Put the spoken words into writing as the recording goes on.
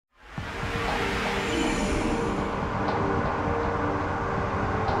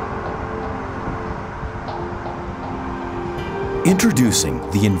Introducing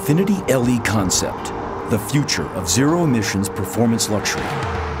the Infiniti LE concept, the future of zero-emissions performance luxury.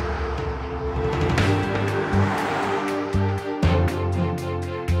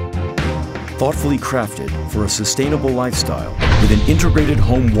 Thoughtfully crafted for a sustainable lifestyle with an integrated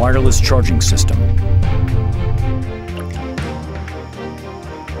home wireless charging system.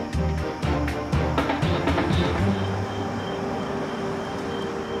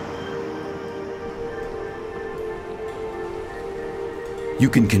 You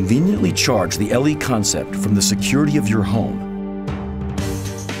can conveniently charge the LE concept from the security of your home.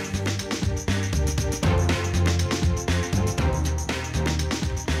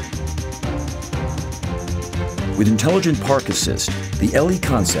 With Intelligent Park Assist, the LE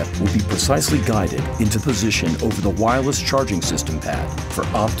concept will be precisely guided into position over the wireless charging system pad for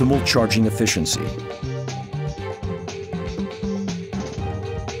optimal charging efficiency.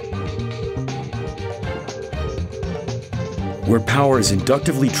 Where power is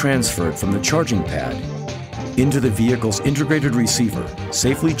inductively transferred from the charging pad into the vehicle's integrated receiver,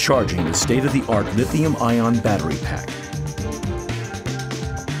 safely charging the state-of-the-art lithium-ion battery pack.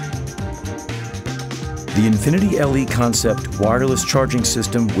 The Infiniti LE concept wireless charging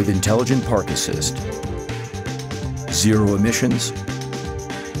system with Intelligent Park Assist. Zero emissions,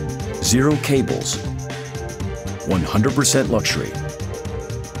 zero cables, 100% luxury.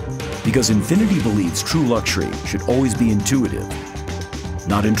 Because Infiniti believes true luxury should always be intuitive,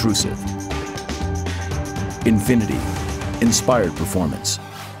 not intrusive. Infiniti, inspired performance.